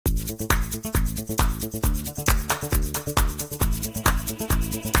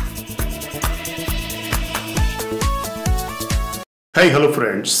Hey, hello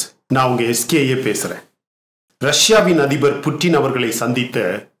friends. நான் உங்க SKA பேசுறேன். ரஷ்யாவின் அதிபர் புட்டின் அவர்களை சந்தித்த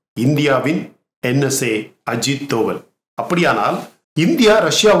இந்தியாவின் NSA அஜித் தோவல். அப்படியானால் இந்தியா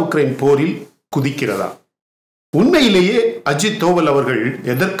ரஷ்யா உக்ரைன் போரில் குதிக்கிறதா? உண்மையிலேயே அஜித் தோவல் அவர்கள்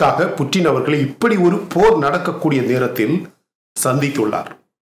எதற்காக புட்டின் அவர்களை இப்படி ஒரு போர் நடக்கக்கூடிய நேரத்தில் சந்தித்துள்ளார்?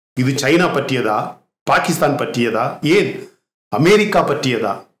 இது சைனா பற்றியதா, பாகிஸ்தான் பற்றியதா, ஏன் அமெரிக்கா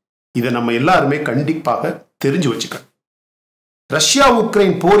பற்றியதா? இதை நம்ம எல்லாருமே கண்டிப்பாக தெரிஞ்சு வச்சுக்க. ரஷ்யா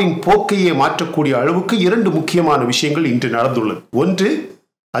உக்ரைன் போரின் போக்கையே மாற்றக்கூடிய அளவுக்கு இரண்டு முக்கியமான விஷயங்கள் இன்று நடந்துள்ளது. ஒன்று,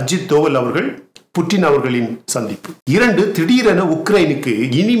 அஜித் தோவல் அவர்கள் புட்டின் அவர்களின் சந்திப்பு. இரண்டு, திடீரென உக்ரைனுக்கு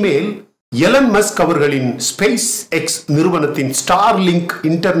இனிமேல் எலன் மஸ்க் அவர்களின் SpaceX நிறுவனத்தின் ஸ்டார்லிங்க்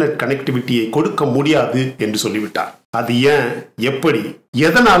இன்டர்நெட் கனெக்டிவிட்டியை கொடுக்க முடியாது என்று சொல்லிவிட்டார். அது ஏன், எப்படி,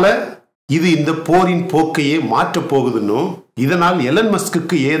 எதனால இது இந்த போரின் போக்கையே மாற்றப் போகுதுன்னு, இதனால் எலன்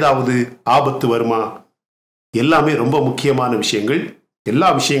மஸ்க்கு ஏதாவது ஆபத்து வருமா? எல்லாமே ரொம்ப முக்கியமான விஷயங்கள். எல்லா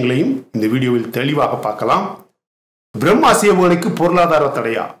விஷயங்களையும் இந்த வீடியோவில் தெளிவாக பார்க்கலாம். BrahMos ஏவுகணைக்கு பொருளாதார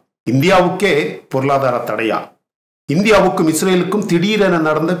தடையா? இந்தியாவுக்கே பொருளாதார தடையா? இந்தியாவுக்கும் இஸ்ரேலுக்கும் திடீரென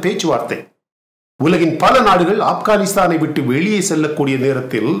நடந்த பேச்சுவார்த்தை. உலகின் பல நாடுகள் ஆப்கானிஸ்தானை விட்டு வெளியே செல்லக்கூடிய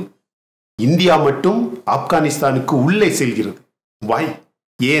நேரத்தில் இந்தியா மட்டும் ஆப்கானிஸ்தானுக்கு உள்ளே செல்கிறது. வை,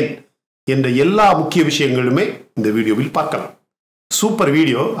 ஏன் என்ற எல்லா முக்கிய விஷயங்களுமே இந்த வீடியோவில் பார்க்கலாம். சூப்பர்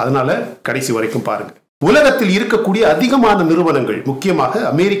வீடியோ, அதனால கடைசி வரைக்கும் பாருங்க. உலகத்தில் இருக்கக்கூடிய அதிகமான நிறுவனங்கள், முக்கியமாக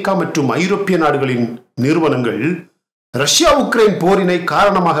அமெரிக்கா மற்றும் ஐரோப்பிய நாடுகளின் நிறுவனங்கள், ரஷ்யா உக்ரைன் போரினை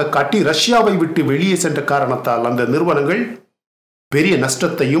காரணமாக காட்டி ரஷ்யாவை விட்டு வெளியே சென்ற காரணத்தால் அந்த நிறுவனங்கள் பெரிய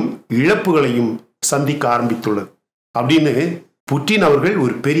நஷ்டத்தையும் இழப்புகளையும் சந்திக்க ஆரம்பித்துள்ளது அப்படின்னு புட்டின் அவர்கள்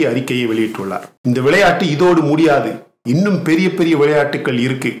ஒரு பெரிய அறிக்கையை வெளியிட்டுள்ளார். இந்த விளையாட்டு இதோடு முடியாது, இன்னும் பெரிய பெரிய விளையாட்டுகள்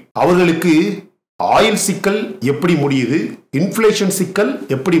இருக்கு. அவர்களுக்கு ஆயில் சிக்கல் எப்படி முடியுது, இன்ஃப்ளேஷன் சிக்கல்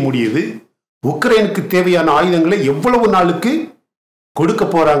எப்படி முடியுது, உக்ரைனுக்கு தேவையான ஆயுதங்களை எவ்வளவு நாளுக்கு கொடுக்க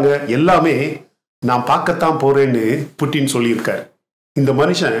போறாங்க, எல்லாமே நான் பார்க்கத்தான் போறேன்னு புட்டின் சொல்லியிருக்காரு. இந்த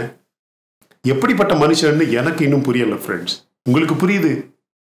மனுஷன் எப்படிப்பட்ட மனுஷன்னு எனக்கு இன்னும் புரியல ஃப்ரெண்ட்ஸ். உங்களுக்கு புரியுது?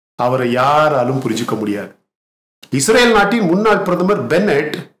 அவரை யாராலும் புரிஞ்சுக்க முடியாது. இஸ்ரேல் நாட்டின் முன்னாள் பிரதமர்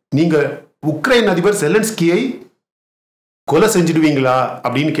பென்னட், நீங்க உக்ரைன் அதிபர் செலன்ஸ்கியை கொலை செஞ்சிடுவீங்களா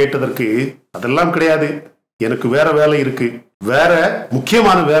அப்படின்னு கேட்டதற்கு, அதெல்லாம் கிடையாது, எனக்கு வேற வேலை இருக்கு, வேற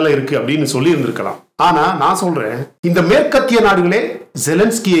முக்கியமான வேலை இருக்கு அப்படின்னு சொல்லி இருந்திருக்கலாம். ஆனா நான் சொல்றேன், இந்த மேற்கத்திய நாடுகளே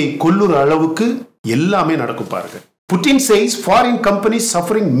ஜெலன்ஸ்கியை கொல்லுற அளவுக்கு எல்லாமே நடக்கும் பாருங்க. Putin says foreign companies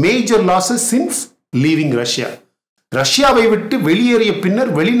suffering major losses since leaving Russia. ரஷ்யாவை விட்டு வெளியேறிய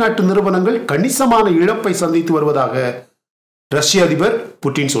பின்னர் வெளிநாட்டு நிறுவனங்கள் கணிசமான இழப்பை சந்தித்து வருவதாக ரஷ்ய அதிபர்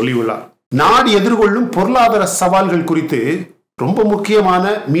புட்டின் சொல்லியுள்ளார். நாடு எதிர்கொள்ளும் பொருளாதார சவால்கள் குறித்து ரொம்ப முக்கியமான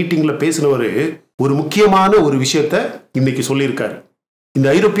மீட்டிங்ல பேசினவரு ஒரு முக்கியமான ஒரு விஷயத்தை இன்னைக்கு சொல்லியிருக்காரு. இந்த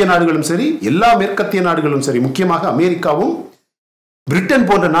ஐரோப்பிய நாடுகளும் சரி, எல்லா மேற்கத்திய நாடுகளும் சரி, முக்கியமாக அமெரிக்காவும் பிரிட்டன்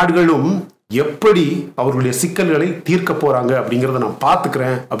போன்ற நாடுகளும் எப்படி அவர்களுடைய சிக்கல்களை தீர்க்க போறாங்க அப்படிங்கிறத நான்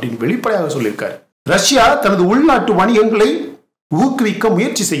பார்த்துக்கிறேன் அப்படின்னு வெளிப்படையாக சொல்லியிருக்காரு. ரஷ்யா தனது உள்நாட்டு வணிகங்களை ஊக்குவிக்க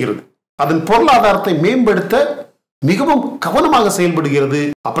முயற்சி செய்கிறது, அதன் பொருளாதாரத்தை மேம்படுத்த மிகவும் கவனமாக செயல்படுகிறது.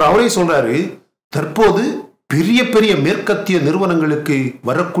 அப்புறம் அவரே சொல்றாரு, தற்போது பெரிய பெரிய மேற்கத்திய நிறுவனங்களுக்கு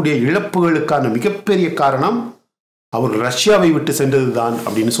வரக்கூடிய இழப்புகளுக்கான மிகப்பெரிய காரணம் அவர்கள் ரஷ்யாவை விட்டு சென்றதுதான்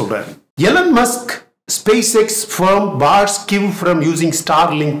அப்படின்னு சொல்றாரு. Elon Musk SpaceX firm bars Kyiv from using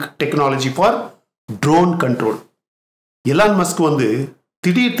Starlink technology for drone control. Elon Musk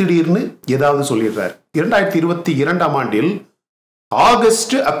திடீர்னு ஏதாவது சொல்லிடுறாரு. 2022ஆம் ஆண்டில்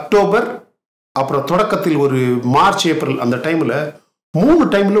ஆகஸ்ட், அக்டோபர், அப்புறம் தொடக்கத்தில் ஒரு மார்ச், ஏப்ரல், அந்த டைம்ல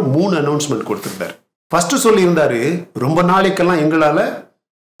 3 அனௌன்ஸ்மெண்ட் கொடுத்திருந்தார். ஃபர்ஸ்ட் சொல்லியிருந்தாரு, ரொம்ப நாளைக்கெல்லாம் எங்களால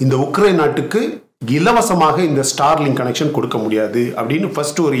இந்த உக்ரைன் நாட்டுக்கு இலவசமாக இந்த ஸ்டார்லிங்க் கனெக்ஷன் கொடுக்க முடியாது அப்படின்னு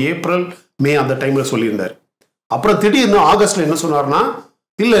ஃபர்ஸ்ட் ஒரு ஏப்ரல், மே அந்த டைம்ல சொல்லியிருந்தார். அப்புறம் திடீர்னு ஆகஸ்ட்ல என்ன சொன்னார்னா,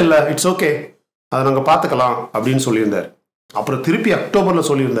 இல்ல இட்ஸ் ஓகே, அதை நாங்கள் பார்த்துக்கலாம் அப்படின்னு சொல்லியிருந்தார். அப்புறம் திருப்பி அக்டோபர்ல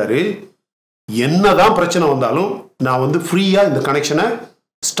சொல்லியிருந்தாரு, என்னதான் பிரச்சனை வந்தாலும் நான் ஃப்ரீயா இந்த கனெக்ஷனை,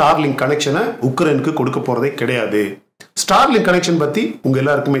 ஸ்டார்லிங்க் கனெக்ஷனை உக்ரைனுக்கு கொடுக்க போறதே கிடையாது. ஸ்டார்லிங்க் கனெக்ஷன் பத்தி உங்க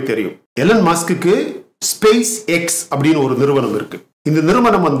எல்லாருக்குமே தெரியும். எலன் மஸ்க்கு SpaceX அப்படின்னு ஒரு நிறுவனம் இருக்கு. இந்த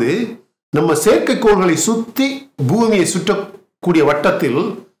நிறுவனம் நம்ம செயற்கைக்கோள்களை சுத்தி பூமியை சுற்றக்கூடிய வட்டத்தில்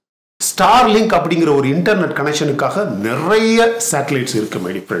ஸ்டார்லிங்க் அப்படிங்கிற ஒரு இன்டர்நெட் கனெக்ஷனுக்காக நிறைய சேட்டலைட்ஸ் இருக்கு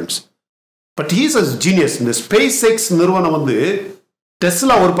my friends. But he's a genius. இந்த SpaceX நிறுவனம்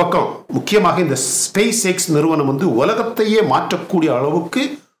டெஸ்லா ஒரு பக்கம், முக்கியமாக இந்த SpaceX நிறுவனம் உலகத்தையே மாற்றக்கூடிய அளவுக்கு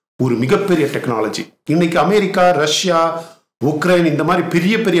ஒரு மிகப்பெரிய டெக்னாலஜி. இன்னைக்கு அமெரிக்கா, ரஷ்யா, உக்ரைன் இந்த மாதிரி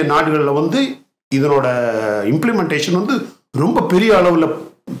பெரிய பெரிய நாடுகளில் இதனோட இம்ப்ளிமெண்டேஷன் ரொம்ப பெரிய அளவில்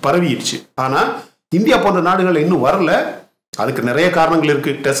பரவிடுச்சு. ஆனால் இந்தியா போன்ற நாடுகள் இன்னும் வரல. அதுக்கு நிறைய காரணங்கள்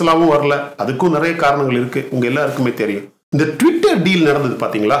இருக்கு. டெஸ்லாவும் வரல, அதுக்கும் நிறைய காரணங்கள் இருக்கு, உங்க எல்லாருக்குமே தெரியும். இந்த ட்விட்டர் டீல் நடந்தது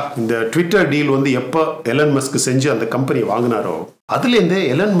பாத்தீங்களா? இந்த ட்விட்டர் டீல் வந்து எப்போ எலன் மஸ்க் செஞ்சு அந்த கம்பெனியை வாங்கினாரோ அதுலேருந்தே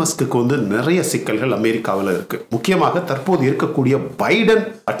எலன் மஸ்க்கு வந்து நிறைய சிக்கல்கள் அமெரிக்காவில் இருக்கு. முக்கியமாக தற்போது இருக்கக்கூடிய பைடன்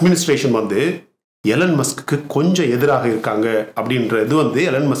அட்மினிஸ்ட்ரேஷன் வந்து எலன் மஸ்க்கு கொஞ்சம் எதிராக இருக்காங்க அப்படின்றது வந்து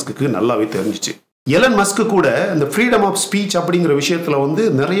எலன் மஸ்க்கு நல்லாவே தெரிஞ்சிச்சு. எலன் மஸ்க் கூட இந்த ஃப்ரீடம் ஆஃப் ஸ்பீச் அப்படிங்கிற விஷயத்துல வந்து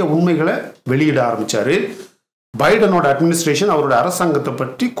நிறைய உண்மைகளை வெளியிட ஆரம்பிச்சாரு. பைடனோட அட்மினிஸ்ட்ரேஷன் அவரோட அரசாங்கத்தை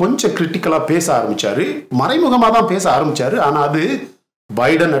பற்றி கொஞ்சம் கிரிட்டிக்கலா பேச ஆரம்பிச்சாரு. மறைமுகமாக தான் பேச ஆரம்பிச்சாரு. ஆனா அது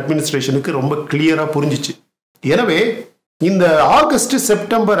பைடன் அட்மினிஸ்ட்ரேஷனுக்கு ரொம்ப கிளியரா புரிஞ்சிச்சு. எனவே இந்த ஆகஸ்ட்,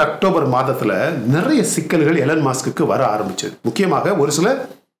 செப்டம்பர், அக்டோபர் மாதத்துல நிறைய சிக்கல்கள் எலன் மஸ்க்கு வர ஆரம்பிச்சது. முக்கியமாக ஒரு சில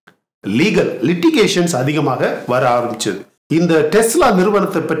லீகல் லிட்டிகேஷன்ஸ் அதிகமாக வர ஆரம்பிச்சது. இந்த டெஸ்லா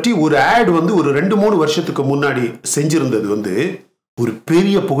நிறுவனத்தை பற்றி ஒரு ஆட் வந்து ஒரு 2-3 வருஷத்துக்கு முன்னாடி செஞ்சிருந்தது வந்து ஒரு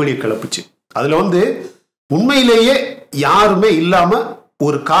பெரிய புகழை கிளப்புச்சு. அதுல வந்து உண்மையிலேயே யாருமே இல்லாம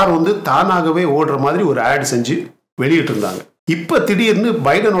ஒரு கார் வந்து தானாகவே ஓடுற மாதிரி ஒரு ஆட் செஞ்சு வெளியிட்டு இருந்தாங்க. இப்ப திடீர்னு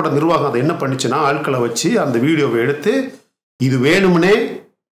பைடனோட நிர்வாகம் அதை என்ன பண்ணுச்சுன்னா, ஆட்களை வச்சு அந்த வீடியோவை எடுத்து இது வேணும்னே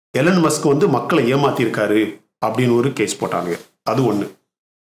எலன் மஸ்க் வந்து மக்களை ஏமாத்திருக்காரு அப்படின்னு ஒரு கேஸ் போட்டாங்க. அது ஒண்ணு.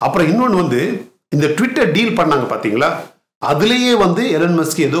 அப்புறம் இன்னொன்று வந்து இந்த ட்விட்டர் டீல் பண்ணாங்க பாத்தீங்களா, அதுலேயே வந்து எலன்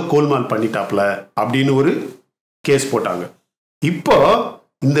மஸ்க் ஏதோ கோல்மால் பண்ணிட்டாப்ல அப்படின்னு ஒரு கேஸ் போட்டாங்க. இப்போ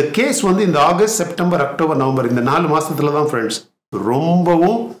இந்த கேஸ் வந்து இந்த ஆகஸ்ட், செப்டம்பர், அக்டோபர், நவம்பர் இந்த 4 மாசத்துல தான் ஃப்ரெண்ட்ஸ்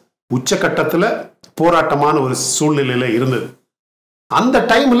ரொம்பவும் உச்சகட்டத்தில் போராட்டமான ஒரு சூழ்நிலையில இருந்தது. அந்த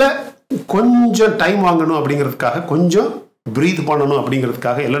டைம்ல கொஞ்சம் டைம் வாங்கணும் அப்படிங்கிறதுக்காக, கொஞ்சம் பிரீத் பண்ணணும்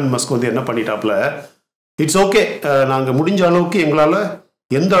அப்படிங்கிறதுக்காக எலன் மஸ்க் வந்து என்ன பண்ணிட்டாப்ல, இட்ஸ் ஓகே, நாங்கள் முடிஞ்ச அளவுக்கு எங்களால்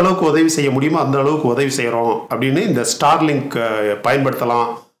எந்த அளவுக்கு உதவி செய்ய முடியுமோ அந்த அளவுக்கு உதவி செய்கிறோம் அப்படின்னு இந்த ஸ்டார்லிங்க் பயன்படுத்தலாம்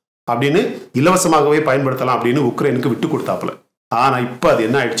அப்படின்னு, இலவசமாகவே பயன்படுத்தலாம் அப்படின்னு உக்ரைனுக்கு விட்டு கொடுத்தாப்புல. ஆனா இப்ப அது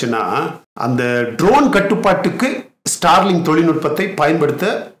என்ன ஆயிடுச்சுன்னா, அந்த ட்ரோன் கட்டுப்பாட்டுக்கு ஸ்டார்லிங்க் தொழில்நுட்பத்தை பயன்படுத்த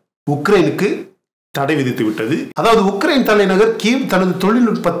உக்ரைனுக்கு தடை விதித்து விட்டது. அதாவது உக்ரைன் தலைநகர் கீவ் தனது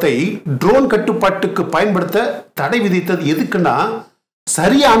தொழில்நுட்பத்தை ட்ரோன் கட்டுப்பாட்டுக்கு பயன்படுத்த தடை விதித்தது எதுக்குன்னா,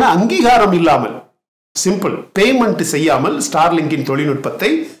 சரியான அங்கீகாரம் இல்லாமல், சிம்பிள் பேமெண்ட் செய்யாமல் ஸ்டார்லிங்கின்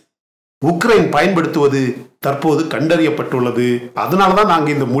தொழில்நுட்பத்தை உக்ரைன் பயன்படுத்துவது தற்போது கண்டறியப்பட்டுள்ளது. அதனாலதான் நாங்க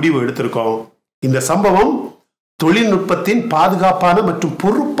இந்த முடிவு எடுத்திருக்கோம். இந்த சம்பவம் தொழில்நுட்பத்தின் பாதுகாப்பான மற்றும்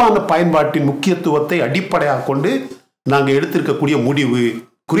பொறுப்பான பயன்பாட்டின் முக்கியத்துவத்தை அடிப்படையாக கொண்டு நாங்க எடுத்திருக்கக்கூடிய முடிவு.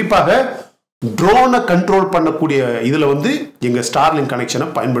 குறிப்பாக ட்ரோனை கண்ட்ரோல் பண்ணக்கூடிய இதுல வந்து எங்க ஸ்டார்லிங்க் கனெக்ஷனை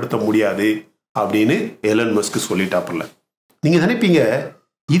பயன்படுத்த முடியாது அப்படின்னு எலன் மஸ்க் சொல்லிட்டாப்புல. நீங்க நினைப்பீங்க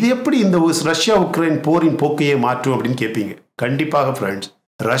இது எப்படி இந்த ரஷ்யா உக்ரைன் போரின் போக்கையே மாற்றும் அப்படின்னு கேட்பீங்க. கண்டிப்பாக ஃப்ரெண்ட்ஸ்,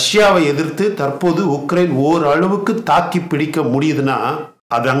 ரஷ்யாவை எதிர்த்து தற்போது உக்ரைன் ஓரளவுக்கு தாக்கி பிடிக்க முடியுதுன்னா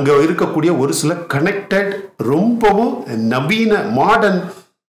அது அங்க இருக்கக்கூடிய ஒரு சில கனெக்டட் ரொம்பவும் நவீன மாடர்ன்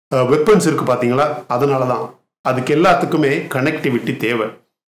வெப்பன்ஸ் இருக்கு பாத்தீங்களா. அதனாலதான் அதுக்கு எல்லாத்துக்குமே கனெக்டிவிட்டி தேவை.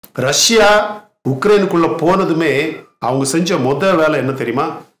 ரஷ்யா உக்ரைனுக்குள்ள போனதுமே அவங்க செஞ்ச முதல் வேலை என்ன தெரியுமா?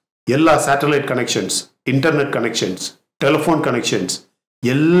 எல்லா satellite connections, internet connections, telephone connections,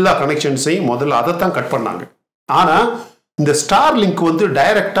 எல்லா கனெக்ஷன்ஸையும் முதல்ல அதைத்தான் கட் பண்ணாங்க. ஆனா இந்த ஸ்டார்லிங்க் வந்து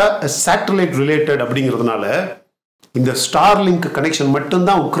டைரக்டா சேட்டலைட் ரிலேட்டட் அப்படிங்கிறதுனால இந்த ஸ்டார்லிங்க் கனெக்ஷன்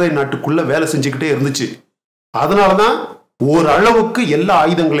மட்டும்தான் உக்ரைன் நாட்டுக்குள்ள வேலை செஞ்சுக்கிட்டே இருந்துச்சு. அதனாலதான் ஓரளவுக்கு எல்லா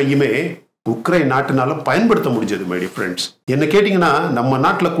ஆயுதங்களையுமே உக்ரைன் நாட்டுனால பயன்படுத்த முடிஞ்சது. மை டியர் ஃப்ரெண்ட்ஸ், என்ன கேட்டீங்கன்னா நம்ம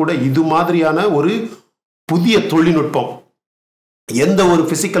நாட்டில் கூட இது மாதிரியான ஒரு புதிய தொழில்நுட்பம் எந்த ஒரு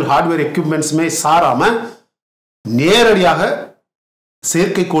பிசிக்கல் ஹார்ட்வேர் எக்யூப்மெண்ட்ஸுமே சாராம நேரடியாக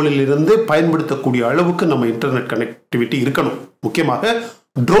செயற்கைக்கோளில் இருந்து பயன்படுத்தக்கூடிய அளவுக்கு நம்ம இன்டர்நெட் கனெக்டிவிட்டி இருக்கணும். முக்கியமாக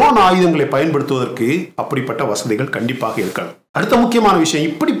ட்ரோன் ஆயுதங்களை பயன்படுத்துவதற்கு அப்படிப்பட்ட வசதிகள் கண்டிப்பாக இருக்கணும். அடுத்த முக்கியமான விஷயம்,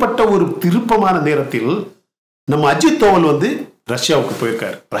 இப்படிப்பட்ட ஒரு திருப்பமான நேரத்தில் நம்ம அஜித் தோவல் வந்து ரஷ்யாவுக்கு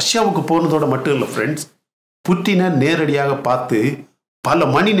போயிருக்காரு. ரஷ்யாவுக்கு போனதோட மட்டும் இல்லை ஃப்ரெண்ட்ஸ், புட்டினை நேரடியாக பார்த்து பல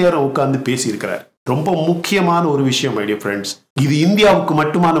மணி நேரம் உட்கார்ந்து பேசியிருக்கிறார். ரொம்ப முக்கியமான ஒரு விஷயம் மை டியர் ஃப்ரெண்ட்ஸ். இது இந்தியாவுக்கு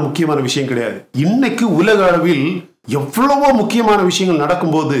மட்டுமான முக்கியமான விஷயம் கிடையாது. இன்னைக்கு உலக அளவில் எவ்வளவோ முக்கியமான விஷயங்கள்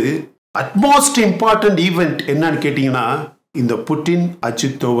நடக்கும்போது அட்மோஸ்ட் இம்பார்ட்டன்ட் ஈவெண்ட் என்னன்னு கேட்டீங்கன்னா இந்த புட்டின்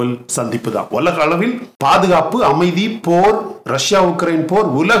அஜித் தோவல் சந்திப்பு தான். உலக அளவில் பாதுகாப்பு, அமைதி, போர், ரஷ்யா உக்ரைன் போர்,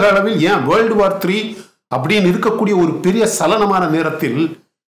 உலக அளவில் ஏன் வேர்ல்டு வார் 3 அப்படின்னு இருக்கக்கூடிய ஒரு பெரிய சலனமான நேரத்தில்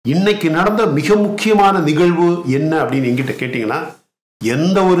இன்னைக்கு நடந்த மிக முக்கியமான நிகழ்வு என்ன அப்படின்னு எங்கிட்ட கேட்டீங்கன்னா,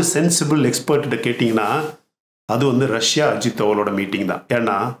 எந்த ஒரு சென்சிபிள் எக்ஸ்பர்ட் கேட்டீங்கன்னா அது வந்து ரஷ்யா அஜித் தோவலோட மீட்டிங் தான்.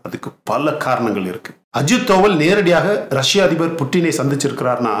 ஏன்னா அதுக்கு பல காரணங்கள் இருக்கு. அஜித் தோவல் நேரடியாக ரஷ்ய அதிபர் புட்டினை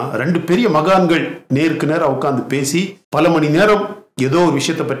சந்திச்சிருக்கிறார்னா, 2 பெரிய மகான்கள் நேருக்கு நேரம் உட்கார்ந்து பேசி பல மணி நேரம் ஏதோ ஒரு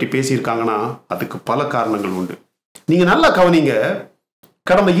விஷயத்தை பற்றி பேசியிருக்காங்கன்னா அதுக்கு பல காரணங்கள் உண்டு. நீங்க நல்லா கவனிங்க.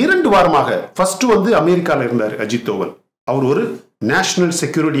 கடந்த 2 வாரமாக ஃபர்ஸ்ட் வந்து அமெரிக்கால இருந்தார் அஜித் தோவல். அவர் ஒரு நேஷனல்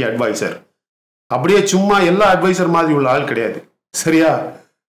செக்யூரிட்டி அட்வைசர். அப்படியே சும்மா எல்லா அட்வைசர் மாதிரி உள்ள ஆள் கிடையாது. சரியா?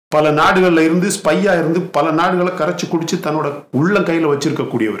 பல நாடுகள்ல இருந்து ஸ்பையா இருந்து பல நாடுகளை கரைச்சு குடிச்சு தன்னோட உள்ளம் கையில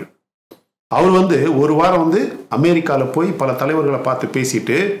வச்சிருக்கக்கூடியவர். அவர் ஒரு வாரம் அமெரிக்கால போய் பல தலைவர்களை பார்த்து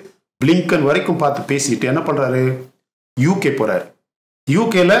பேசிட்டு, பிளிங்கன் வரைக்கும் பார்த்து பேசிட்டு என்ன பண்றாரு, யூகே போறாரு.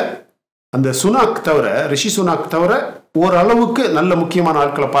 யூகேல அந்த சுனாக் தவிர, ரிஷி சுனாக் தவிர ஓரளவுக்கு நல்ல முக்கியமான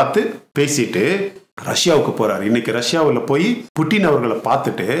ஆட்களை பார்த்து பேசிட்டு ரஷ்யாவுக்கு போறாரு. இன்னைக்கு ரஷ்யாவில் போய் புட்டின் அவர்களை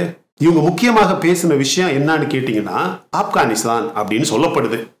பார்த்துட்டு இவங்க முக்கியமாக பேசின விஷயம் என்னன்னு கேட்டீங்கன்னா ஆப்கானிஸ்தான் அப்படின்னு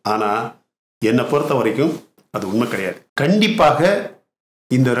சொல்லப்படுது. ஆனா என்னை பொறுத்த வரைக்கும் அது உண்மை கிடையாது. கண்டிப்பாக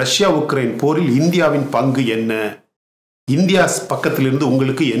இந்த ரஷ்யா உக்ரைன் போரில் இந்தியாவின் பங்கு என்ன, இந்தியா பக்கத்திலிருந்து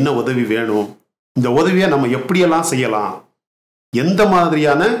உங்களுக்கு என்ன உதவி வேணும், இந்த உதவியை நம்ம எப்படியெல்லாம் செய்யலாம், எந்த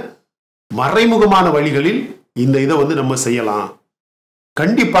மாதிரியான மறைமுகமான வழிகளில் இந்த இதை நம்ம செய்யலாம்,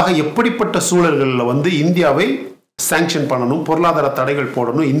 கண்டிப்பாக எப்படிப்பட்ட சூழல்களில் இந்தியாவை சாங்ஷன் பண்ணணும், பொருளாதார தடைகள்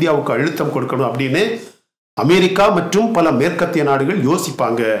போடணும், இந்தியாவுக்கு அழுத்தம் கொடுக்கணும் அப்படின்னு அமெரிக்கா மற்றும் பல மேற்கத்திய நாடுகள்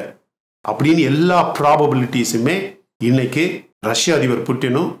யோசிப்பாங்க அப்படின்னு எல்லா ப்ராபபிலிட்டிஸுமே இன்னைக்கு ரஷ்ய அதிபர்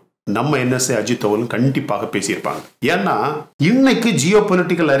புட்டினும் நம்ம என்எஸ்ஏ அஜித் தோவலும் கண்டிப்பாக பேசியிருப்பாங்க. ஏன்னா இன்னைக்கு ஜியோ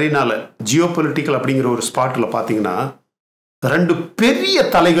பொலிட்டிக்கல் அரேனால, ஜியோ பொலிட்டிக்கல் அப்படிங்கிற ஒரு ஸ்பாட்ல பாத்தீங்கன்னா ரெண்டு பெரிய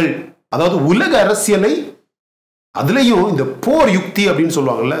தலைகள், அதாவது உலக அரசியலை அதுலயும் இந்த போர் யுக்தி அப்படின்னு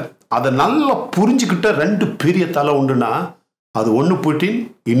சொல்லுவாங்கல்ல, அதை நல்லா புரிஞ்சுக்கிட்ட ரெண்டு பெரிய தலை உண்டுன்னா அது ஒன்னு புட்டின்,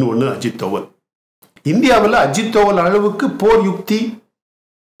 இன்னொன்னு அஜித் தோவல். இந்தியாவில் அஜித் தோவல் அளவுக்கு போர் யுக்தி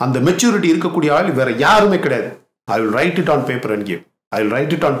அந்த மெச்சூரிட்டி இருக்கக்கூடிய ஆள் வேற யாருமே கிடையாது. I will write it on paper and give, I will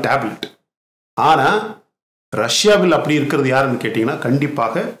write it on tablet. ஆனா ரஷ்யாவில் அப்படி இருக்கிறது யாருன்னு கேட்டீங்கன்னா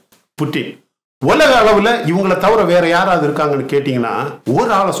கண்டிப்பாக புட்டின். உலக அளவுல இவங்களை தவிர வேற யாராவது இருக்காங்கன்னு கேட்டீங்கன்னா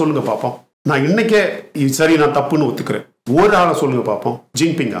ஒரு ஆளை சொல்லுங்க பார்ப்போம். நான் இன்னைக்கே சரி நான் தப்புன்னு ஒத்துக்கிறேன், ஒரு ஆளை சொல்லுங்க பார்ப்போம்.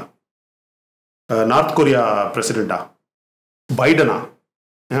 ஜின்பிங்கா, நார்த் கொரியா பிரசிடென்டா, பைடனா,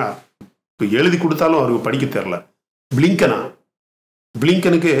 எழுதி கொடுத்தாலும் அவருக்கு படிக்க தெரியல, பிளிங்கனா,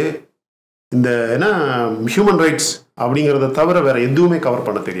 பிளிங்கனுக்கு இந்த என்ன ஹியூமன் ரைட்ஸ் அப்படிங்கிறத தவிர வேற எதுவுமே கவர்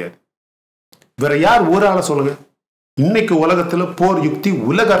பண்ண தெரியாது. வேற யார் ஒரு ஆளை சொல்லுங்க. இன்னைக்கு உலகத்துல போர் யுக்தி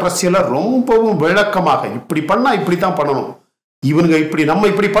உலக அரசியல ரொம்பவும் விளக்கமாக இப்படி பண்ணா இப்படித்தான் பண்ணணும், இவங்க இப்படி நம்ம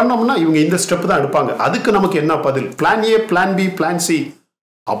இப்படி பண்ணோம்னா இவங்க இந்த ஸ்டெப் தான் எடுப்பாங்க, அதுக்கு நமக்கு என்ன பதில், plan A, plan B, plan C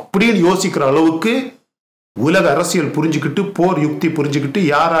அப்படின்னு யோசிக்கிற அளவுக்கு உலக அரசியல் புரிஞ்சுக்கிட்டு, போர் யுக்தி புரிஞ்சுக்கிட்டு,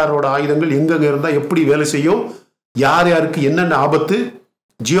 யார் யாரோட ஆயுதங்கள் எங்கெங்க இருந்தா எப்படி வேலை செய்யும், யார் யாருக்கு என்னென்ன ஆபத்து,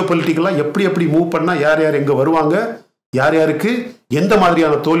 ஜியோ பொலிட்டிக்கலா எப்படி எப்படி மூவ் பண்ணா யார் யார் எங்க வருவாங்க, யார் யாருக்கு எந்த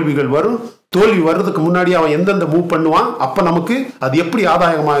மாதிரியான தோல்விகள் வரும், தோல்வி வர்றதுக்கு முன்னாடி அவன் எந்தெந்த மூவ் பண்ணுவான், அப்ப நமக்கு அது எப்படி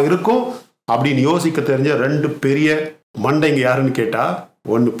ஆதாயமா இருக்கும் அப்படின்னு யோசிக்க தெரிஞ்ச ரெண்டு பெரிய மண்டைங்க யாருன்னு கேட்டா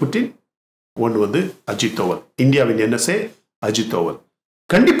ஒன்னு புட்டின், ஒன்னு அஜித் தோவல், இந்தியாவின் என்எஸ்ஏ அஜித் தோவல்.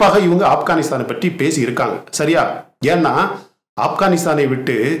 கண்டிப்பாக இவங்க ஆப்கானிஸ்தானை பற்றி பேசி இருக்காங்க, சரியா? ஏன்னா ஆப்கானிஸ்தானை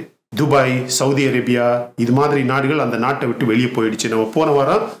விட்டு துபாய், சவுதி அரேபியா இது மாதிரி நாடுகள் அந்த நாட்டை விட்டு வெளியே போயிடுச்சு. நம்ம போன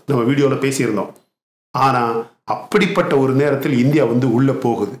வாரம் நம்ம வீடியோல பேசியிருந்தோம். ஆனா அப்படிப்பட்ட ஒரு நேரத்தில் இந்தியா உள்ள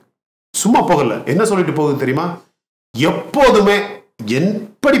போகுது. சும்மா போகல, என்ன சொல்லிட்டு போகுது தெரியுமா? எப்போதுமே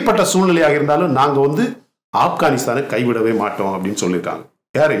எப்படிப்பட்ட சூழ்நிலையாக இருந்தாலும் நாங்க ஆப்கானிஸ்தானை கைவிடவே மாட்டோம் அப்படின்னு சொல்லியிருக்காங்க.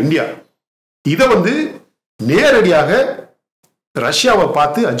 யாரு? இந்தியா. இதை நேரடியாக ரஷ்யாவை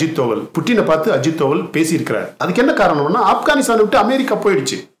பார்த்து அஜித் தோவல், புட்டினை பார்த்து அஜித் தோவல் பேசியிருக்கிறார். அதுக்கு என்ன காரணம்னா ஆப்கானிஸ்தானை விட்டு அமெரிக்கா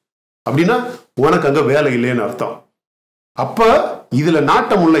போயிடுச்சு அப்படின்னா உனக்கு அங்க வேலை இல்லைன்னு அர்த்தம். அப்ப இதுல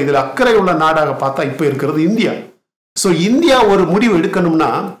நாட்டம் உள்ள, இதுல அக்கறை உள்ள நாடாக பார்த்தா இப்ப இருக்கிறது இந்தியா. சோ இந்தியா ஒரு முடிவு எடுக்கணும்னா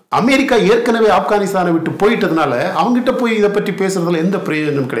அமெரிக்கா ஏற்கனவே ஆப்கானிஸ்தானை விட்டு போயிட்டதுனால அவங்ககிட்ட போய் இதை பற்றி பேசுறதுல எந்த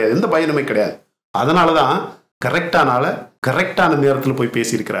பிரயோஜனம் கிடையாது, எந்த பயனுமே கிடையாது. அதனாலதான் கரெக்டான நேரத்தில் போய்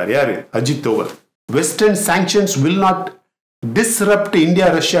பேசியிருக்கிறார். யாரு? Ajith Doval. Western sanctions will not disrupt India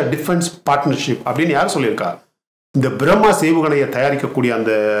Russia defence partnership அப்படின்னு யார் சொல்லியிருக்கா? இந்த BrahMos ஏவுகணையை தயாரிக்கக்கூடிய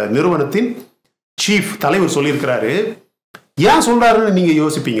அந்த நிறுவனத்தின் சீஃப் தலைவர் சொல்லியிருக்கிறாரு. ஏன் சொல்றாருன்னு நீங்க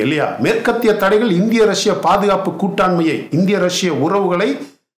யோசிப்பீங்க இல்லையா? மேற்கத்திய தடைகள் இந்திய ரஷ்ய பாதுகாப்பு கூட்டாண்மையை, இந்திய ரஷ்ய உறவுகளை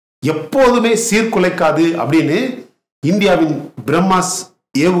எப்போதுமே சீர்குலைக்காது அப்படின்னு இந்தியாவின் BrahMos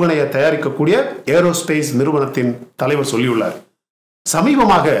ஏவுகணையை தயாரிக்கக்கூடிய ஏரோஸ்பேஸ் நிறுவனத்தின் தலைவர் சொல்லியுள்ளார்.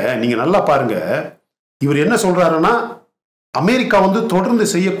 சமீபமாக நீங்க நல்லா பாருங்க, இவர் என்ன சொல்றாருன்னா அமெரிக்கா தொடர்ந்து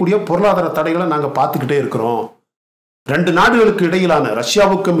செய்யக்கூடிய பொருளாதார தடைகளை நாங்க பார்த்துக்கிட்டே இருக்கிறோம். ரெண்டு நாடுகளுக்கு இடையிலான,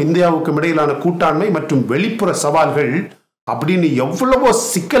 ரஷ்யாவுக்கும் இந்தியாவுக்கும் இடையிலான கூட்டாண்மை மற்றும் வெளிப்புற சவால்கள் அப்படின்னு எவ்வளவோ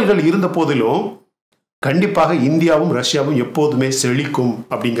சிக்கல்கள் இருந்த போதிலும் கண்டிப்பாக இந்தியாவும் ரஷ்யாவும் எப்போதுமே செழிக்கும்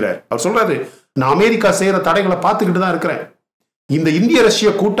அப்படிங்கிறார். அவர் சொல்றாரு, நான் அமெரிக்கா செய்யற தடைகளை பார்த்துக்கிட்டு தான் இருக்கிறேன். இந்த இந்திய ரஷ்ய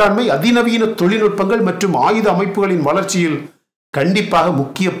கூட்டாண்மை அதிநவீன தொழில்நுட்பங்கள் மற்றும் ஆயுத அமைப்புகளின் வளர்ச்சியில் கண்டிப்பாக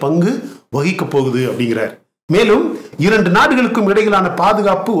முக்கிய பங்கு வகிக்க போகுது அப்படிங்கிறார். மேலும் இரண்டு நாடுகளுக்கும் இடையிலான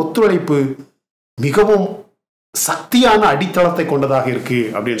பாதுகாப்பு ஒத்துழைப்பு மிகவும் சக்தியான அடித்தளத்தை கொண்டதாக இருக்கு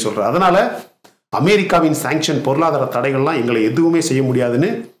அப்படின்னு சொல்றார். அதனால அமெரிக்காவின் சாங்ஷன் பொருளாதார தடைகள்லாம் எங்களை எதுவுமே செய்ய முடியாதுன்னு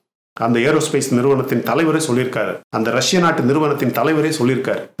அந்த ஏரோஸ்பேஸ் நிறுவனத்தின் தலைவரே சொல்லியிருக்காரு, அந்த ரஷ்ய நாட்டு நிறுவனத்தின் தலைவரே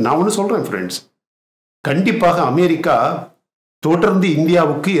சொல்லியிருக்காரு. நான் ஒன்று சொல்றேன் ஃப்ரெண்ட்ஸ், கண்டிப்பாக அமெரிக்கா தொடர்ந்து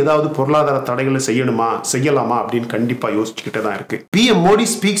இந்தியாவுக்கு ஏதாவது பொருளாதார தடைகளை செய்யலாமா அப்படின்னு கண்டிப்பா யோசிச்சுக்கிட்டே தான் இருக்கு. PM Modi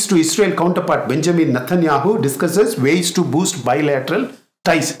speaks to Israel கவுண்டர்பார்ட் Benjamin Netanyahu discusses ways to boost bilateral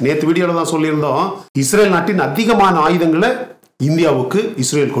dies. நேற்று வீடியோல தான் சொல்லியிருந்தோம், இஸ்ரேல் நாட்டின் அதிகமான ஆயுதங்களை இந்தியாவுக்கு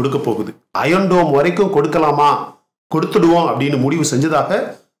இஸ்ரேல் கொடுக்க போகுது. அயன் டோம் வரைக்கும் கொடுத்துடுவோம் அப்படின்னு முடிவு செஞ்சதாக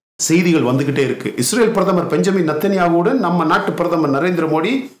செய்திகள் வந்துகிட்டே இருக்கு. இஸ்ரேல் பிரதமர் பெஞ்சமின் நெத்தன்யாஹூவுடன் நம்ம நாட்டு பிரதமர் நரேந்திர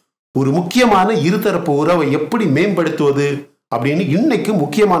மோடி ஒரு முக்கியமான இருதரப்பு உறவை எப்படி மேம்படுத்துவது அப்படின்னு இன்னைக்கு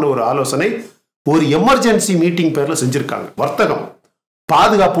முக்கியமான ஒரு ஆலோசனை ஒரு எமர்ஜென்சி மீட்டிங் பேர்ல செஞ்சிருக்காங்க. வர்த்தகம்,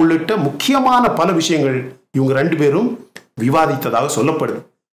 பாதுகாப்பு உள்ளிட்ட முக்கியமான பல விஷயங்கள் இவங்க 2 பேரும் விவாதித்ததாக சொல்லப்படுது.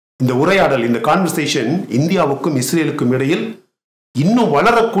 இந்த உரையாடல், இந்த கான்வர்சேஷன் இந்தியாவுக்கும் இஸ்ரேலுக்கும் இடையில் இன்னும்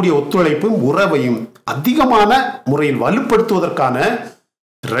வளரக்கூடிய ஒத்துழைப்பும் உறவையும் அதிகமான முறையில் வலுப்படுத்துவதற்கான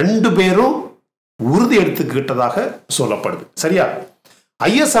 2 பேரும் உறுதி எடுத்துக்கிட்டதாக சொல்லப்படுது. சரியா?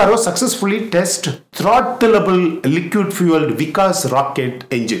 ISRO successfully test throttleable liquid fueled Vikas rocket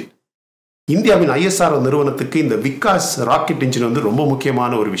engine. இந்தியாவின் ISRO நிறுவனத்துக்கு இந்த விகாஸ் ராக்கெட் என்ஜின் வந்து ரொம்ப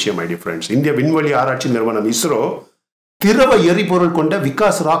முக்கியமான ஒரு விஷயம். ஐடியா ஃப்ரெண்ட்ஸ், இந்திய விண்வெளி ஆராய்ச்சி நிறுவனம் இஸ்ரோ திரவ எரிபொருள் கொண்ட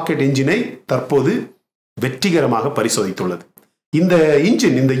விகாஸ் ராக்கெட் என்ஜினை தற்போது வெற்றிகரமாக பரிசோதித்துள்ளது. இந்த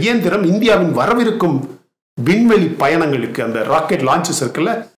இன்ஜின், இந்த இயந்திரம் இந்தியாவின் வரவிருக்கும் விண்வெளி பயணங்களுக்கு, அந்த ராக்கெட் லான்ச்சஸ்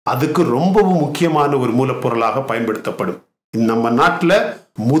இருக்குல்ல, அதுக்கு ரொம்பவும் முக்கியமான ஒரு மூலப்பொருளாக பயன்படுத்தப்படும். நம்ம நாட்டில்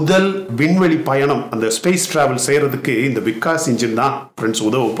முதல் விண்வெளி பயணம், அந்த ஸ்பேஸ் டிராவல் செய்யறதுக்கு இந்த விகாஸ் இன்ஜின் தான் ஃப்ரெண்ட்ஸ்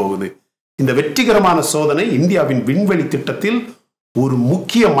உதவ போகுது. இந்த வெற்றிகரமான சோதனை இந்தியாவின் விண்வெளி திட்டத்தில் ஒரு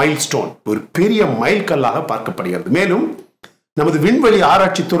முக்கிய மைல்ஸ்டோன், ஒரு பெரிய மைல்கல்லாக பார்க்கப்படுகிறது. மேலும் நமது விண்வெளி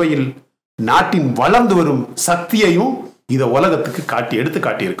ஆராய்ச்சி துறையில் நாட்டின் வளர்ந்து வரும் சக்தியையும் இதை உலகத்துக்கு எடுத்து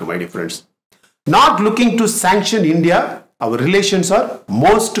காட்டியிருக்கு. My dear friends, not looking to sanction India, our relations R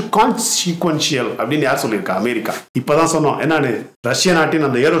most consequential அப்படின்னு யார் சொல்லியிருக்கா? அமெரிக்கா. இப்பதான் சொன்னோம் என்னன்னு, ரஷ்ய நாட்டின்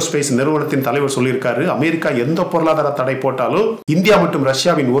அந்த ஏரோஸ்பேஸ் நிறுவனத்தின் தலைவர் சொல்லியிருக்காரு, அமெரிக்கா எந்த பொருளாதார தடை போட்டாலும் இந்தியா மற்றும்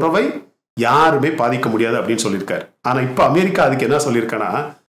ரஷ்யாவின் உறவை யாருமே பாதிக்க முடியாது அப்படின்னு சொல்லியிருக்காரு. ஆனா இப்ப அமெரிக்கா அதுக்கு என்ன சொல்லியிருக்கானா,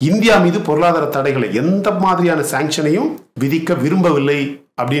 இந்தியா மீது பொருளாதார தடைகளை, எந்த மாதிரியான சாங்ஷனையும் விதிக்க விரும்பவில்லை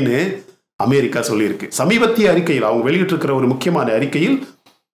அப்படின்னு அமெரிக்கா சொல்லியிருக்கு. சமீபத்திய அறிக்கையில், அவங்க வெளியிட்டிருக்கிற ஒரு முக்கியமான அறிக்கையில்,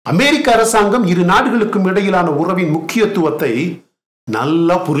 அமெரிக்க அரசாங்கம் இரு நாடுகளுக்கும் இடையிலான உறவின் முக்கியத்துவத்தை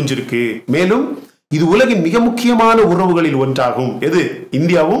நல்லா புரிஞ்சிருக்கு. மேலும் இது உலகின் மிக முக்கியமான உறவுகளில் ஒன்றாகும். எது?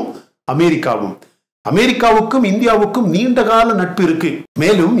 இந்தியாவும் அமெரிக்காவும். அமெரிக்காவுக்கும் இந்தியாவுக்கும் நீண்டகால நட்பு இருக்கு.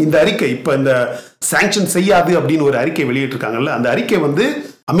 மேலும் இந்த அறிக்கை, இப்ப இந்த சாங்ஷன் செய்யாது அப்படின்னு ஒரு அறிக்கை வெளியிட்டிருக்காங்கல்ல, அந்த அறிக்கை வந்து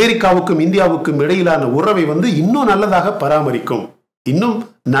அமெரிக்காவுக்கும் இந்தியாவுக்கும் இடையிலான உறவை வந்து இன்னும் நல்லதாக பராமரிக்கும், இன்னும்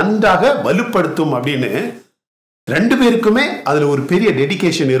நன்றாக வலுப்படுத்தும் அப்படின்னு 2 பேருக்குமே அதுல ஒரு பெரிய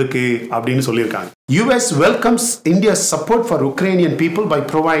டெடிகேஷன் இருக்கு அப்படின்னு சொல்லியிருக்காங்க. US welcomes India's support for Ukrainian people by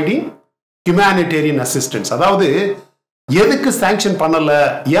providing humanitarian assistance. அதாவது எதுக்கு சாங்ஷன் பண்ணல,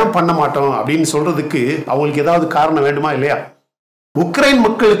 ஏன் பண்ண மாட்டோம் அப்படின்னு சொல்றதுக்கு அவங்களுக்கு ஏதாவது காரணம் வேண்டுமா இல்லையா? உக்ரைன்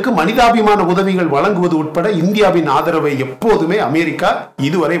மக்களுக்கு மனிதாபிமான உதவிகள் வழங்குவது உட்பட இந்தியாவின் ஆதரவை எப்போதுமே அமெரிக்கா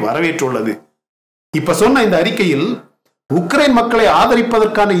இதுவரை வரவேற்றுள்ளது. இப்ப சொன்ன இந்த அறிக்கையில் உக்ரைன் மக்களை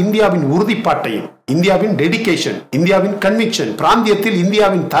ஆதரிப்பதற்கான இந்தியாவின் உறுதிப்பாட்டையும், இந்தியாவின் டெடிகேஷன், இந்தியாவின் கன்விக்ஷன், பிராந்தியத்தில்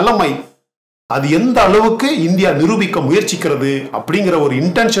இந்தியாவின் தலைமை, அது எந்த அளவுக்கு இந்தியா நிரூபிக்க முயற்சிக்கிறது அப்படிங்கிற ஒரு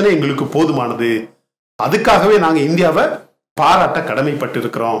இன்டென்ஷனே எங்களுக்கு போதுமானது. அதுக்காகவே நாங்க இந்தியாவை பாராட்ட கடமைப்பட்டு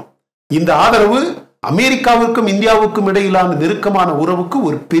இருக்கிறோம். இந்த ஆதரவு அமெரிக்காவுக்கும் இந்தியாவுக்கும் இடையிலான நெருக்கமான உறவுக்கு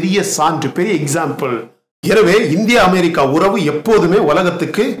ஒரு பெரிய சான்று, பெரிய எக்ஸாம்பிள். எனவே இந்தியா அமெரிக்கா உறவு எப்போதுமே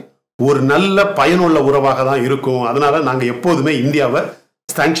உலகத்துக்கு ஒரு நல்ல பயனுள்ள உறவாக தான் இருக்கும். அதனால நாங்க எப்போதுமே இந்தியாவை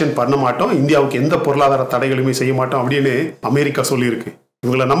சாங்ஷன் பண்ண மாட்டோம், இந்தியாவுக்கு எந்த பொருளாதார தடைகளுமே செய்ய மாட்டோம் அப்படின்னு அமெரிக்கா சொல்லியிருக்கு.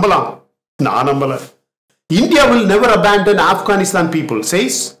 இவங்களை நம்பலாம்? நான் நம்பல. India will never abandon Afghanistan people,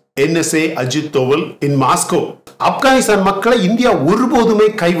 says NSA Ajit Doval in Moscow. Afghanistan மக்களை இந்தியா ஒருபோதுமே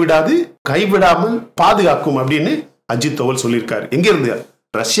கைவிடாமல் பாதுகாக்கும் அப்படின்னு அஜித் தோவல் சொல்லியிருக்காரு. எங்க இருந்து?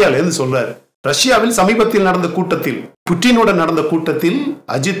 ரஷ்யால இருந்து சொல்றாரு. ரஷ்யாவில் சமீபத்தில் நடந்த கூட்டத்தில், புட்டினுடன் நடந்த கூட்டத்தில்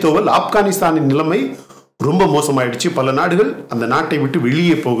அஜித் தோவல் ஆப்கானிஸ்தானின் நிலைமை ரொம்ப மோசமாயிடுச்சு, பல நாடுகள் அந்த நாட்டை விட்டு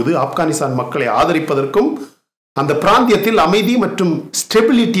வெளியே போகுது, ஆப்கானிஸ்தான் மக்களை ஆதரிப்பதற்கும் அந்த பிராந்தியத்தில் அமைதி மற்றும்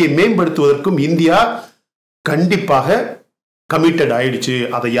ஸ்டெபிலிட்டியை மேம்படுத்துவதற்கும் இந்தியா கண்டிப்பாக கமிட்டட் ஆயிடுச்சு,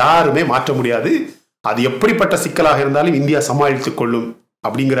 அதை யாருமே மாற்ற முடியாது, அது எப்படிப்பட்ட சிக்கலாக இருந்தாலும் இந்தியா சமாளித்துக் கொள்ளும்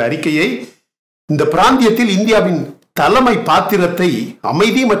அப்படிங்கிற அறிக்கையை, இந்த பிராந்தியத்தில் இந்தியாவின் தலைமை பாத்திரத்தை,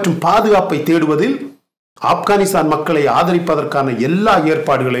 அமைதி மற்றும் பாதுகாப்பை தேடுவதில் ஆப்கானிஸ்தான் மக்களை ஆதரிப்பதற்கான எல்லா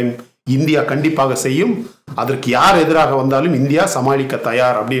ஏற்பாடுகளையும் இந்தியா கண்டிப்பாக செய்யும், அதற்கு யார் எதிராக வந்தாலும் இந்தியா சமாளிக்க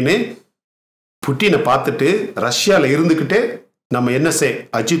தயார் அப்படின்னு புட்டினை பார்த்துட்டு ரஷ்யால இருந்துகிட்டே நம்ம NSA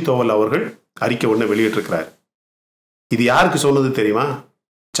அஜித் தோவல் அவர்கள் அறிக்கை ஒன்று வெளியிட்டிருக்கிறார். இது யாருக்கு சொன்னது தெரியுமா?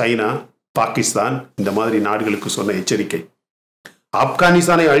 சைனா, பாகிஸ்தான் இந்த மாதிரி நாடுகளுக்கு சொன்ன எச்சரிக்கை.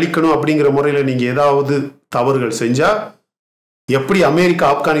 ஆப்கானிஸ்தானை அழிக்கணும் அப்படிங்கிற முறையில் நீங்க ஏதாவது தவறுகள் செஞ்சா எப்படி அமெரிக்கா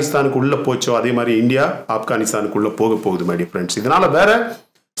ஆப்கானிஸ்தானுக்கு உள்ள போச்சோ அதே மாதிரி இந்தியா ஆப்கானிஸ்தானுக்குள்ள போக போகுது மை டியர் ஃப்ரெண்ட்ஸ். இதனால வேற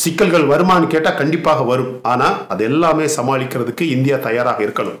சிக்கல்கள் வருமானு கேட்டா கண்டிப்பாக வரும். ஆனா அது எல்லாமே சமாளிக்கிறதுக்கு இந்தியா தயாராக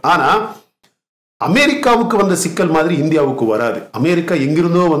இருக்கணும். ஆனா அமெரிக்காவுக்கு வந்த சிக்கல் மாதிரி இந்தியாவுக்கு வராது. அமெரிக்கா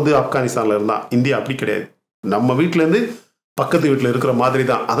எங்கிருந்தோ வந்து ஆப்கானிஸ்தான்ல இருந்தா, இந்தியா அப்படி கிடையாது. நம்ம வீட்டுல இருந்து பக்கத்து வீட்டுல இருக்கிற மாதிரி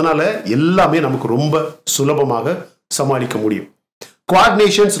தான். அதனால எல்லாமே நமக்கு ரொம்ப சுலபமாக சமாளிக்க முடியும். Quad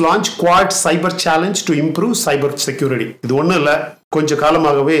nations launch Quad cyber challenge to improve cyber security. இது ஒண்ணும் இல்ல, கொஞ்ச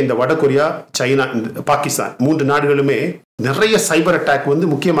காலமாகவே இந்த வடகொரியா, சைனா, பாகிஸ்தான் 3 நாடுகளுமே நிறைய சைபர் அட்டாக் வந்து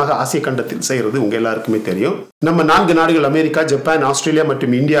முக்கியமாக ஆசிய கண்டத்தில் செய்யறது உங்க எல்லாருக்குமே தெரியும். நம்ம 4 நாடுகள் அமெரிக்கா, ஜப்பான், ஆஸ்திரேலியா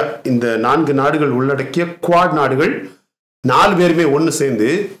மற்றும் இந்தியா, இந்த 4 நாடுகள் உள்ளடக்கிய குவாட் நாடுகள் 4 பேருமே ஒன்று சேர்ந்து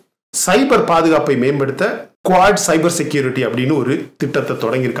சைபர் பாதுகாப்பை மேம்படுத்த குவாட் சைபர் செக்யூரிட்டி அப்படின்னு ஒரு திட்டத்தை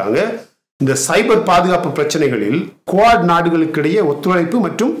தொடங்கியிருக்காங்க. இந்த சைபர் பாதுகாப்பு பிரச்சனைகளில் குவாட் நாடுகளுக்கிடையே ஒத்துழைப்பு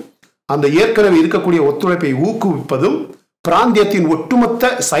மற்றும் அந்த ஏற்கனவே இருக்கக்கூடிய ஒத்துழைப்பை ஊக்குவிப்பதும் பிராந்தியத்தின் ஒட்டுமொத்த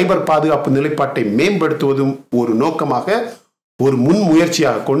சைபர் பாதுகாப்பு நிலைப்பாட்டை மேம்படுத்துவதும் ஒரு நோக்கமாக, ஒரு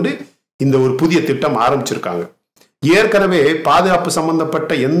முன்முயற்சியாக கொண்டு இந்த ஒரு புதிய திட்டம் ஆரம்பிச்சிருக்காங்க. ஏற்கனவே பாதுகாப்பு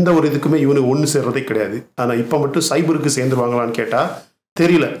சம்பந்தப்பட்ட எந்த ஒரு இதுக்குமே இவனு ஒன்று சேர்றதே கிடையாது. ஆனா இப்ப மட்டும் சைபருக்கு சேர்ந்துருவாங்களான்னு கேட்டா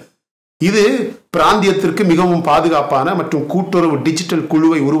தெரியல. இது பிராந்தியத்திற்கு மிகவும் பாதுகாப்பான மற்றும் கூட்டுறவு டிஜிட்டல்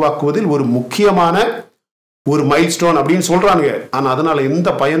குழுவை உருவாக்குவதில் ஒரு முக்கியமான ஒரு மைல்ஸ்டோன் அப்படின்னு சொல்றானுங்க. ஆனா அதனால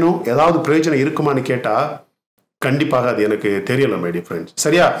எந்த பயனும் ஏதாவது பிரயோஜனம் இருக்குமான்னு கேட்டா கண்டிப்பாக அது எனக்கு தெரியல மை டியர் ஃப்ரெண்ட்ஸ்.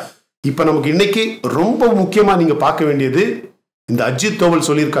 சரியா? இப்ப நமக்கு இன்னைக்கு ரொம்ப முக்கியமா நீங்க பார்க்க வேண்டியது, இந்த அஜித் தோவல்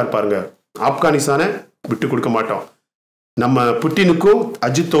சொல்லியிருக்கார் பாருங்க, ஆப்கானிஸ்தானை விட்டு கொடுக்க மாட்டோம். நம்ம புட்டினுக்கும்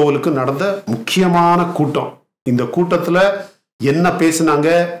அஜித் தோவலுக்கும் நடந்த முக்கியமான கூட்டம். இந்த கூட்டத்துல என்ன பேசுனாங்க,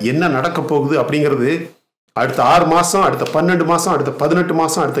 என்ன நடக்க போகுது அப்படிங்கிறது அடுத்த 6 மாசம், அடுத்த 12 மாசம், அடுத்த 18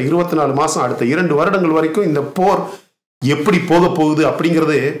 மாசம், அடுத்த 24 மாசம், அடுத்த 2 வருடங்கள் வரைக்கும் இந்த போர் எப்படி போக போகுது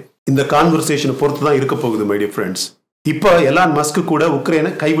அப்படிங்கிறது இந்த கான்வர்சேஷனை பொறுத்து தான் இருக்க போகுது மை டியர் ஃப்ரெண்ட்ஸ். இப்போ எலான் மஸ்க் கூட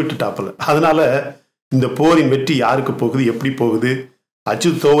உக்ரைனை கைவிட்டுட்டாப்பல. அதனால இந்த போரின் வெற்றி யாருக்கு போகுது, எப்படி போகுது,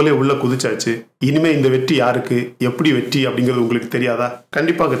 அஜித் தோவலே உள்ள குதிச்சாச்சு. இனிமே இந்த வெற்றி யாருக்கு, எப்படி வெற்றி அப்படிங்கிறது உங்களுக்கு தெரியாதா?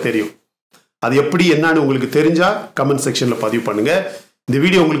 கண்டிப்பாக தெரியும். அது எப்படி என்னன்னு உங்களுக்கு தெரிஞ்சா கமெண்ட் செக்ஷன்ல பதிவு பண்ணுங்க. இந்த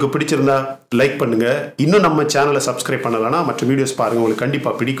வீடியோ உங்களுக்கு பிடிச்சிருந்தா லைக் பண்ணுங்க. இன்னும் நம்ம சேனலை சப்ஸ்கிரைப் பண்ணலன்னா மற்ற வீடியோஸ் பாருங்க, உங்களுக்கு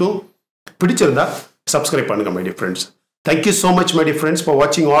கண்டிப்பா பிடிக்கும். பிடிச்சிருந்தா சப்ஸ்கிரைப் பண்ணுங்க my dear friends. Thank you so much my dear friends for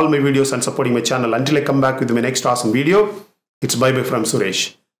watching all my videos and supporting my channel. Until I come back with my next awesome video, it's bye bye from Suresh.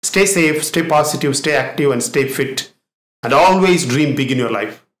 Stay safe, stay positive, stay active and stay fit and always dream big in your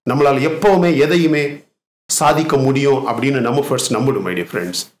life. நம்மளால எப்பவுமே எதையுமே சாதிக்க முடியும் அப்படின்னு நம்ம first நம்பணும் my dear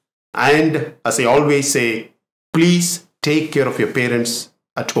friends. And as I always say, please take care of your parents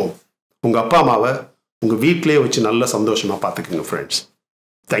at home. உங்க அப்பா அம்மாவை உங்க வீட்டிலே வச்சு நல்ல சந்தோஷமா பார்த்துக்குங்க friends.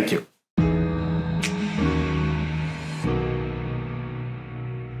 Thank you.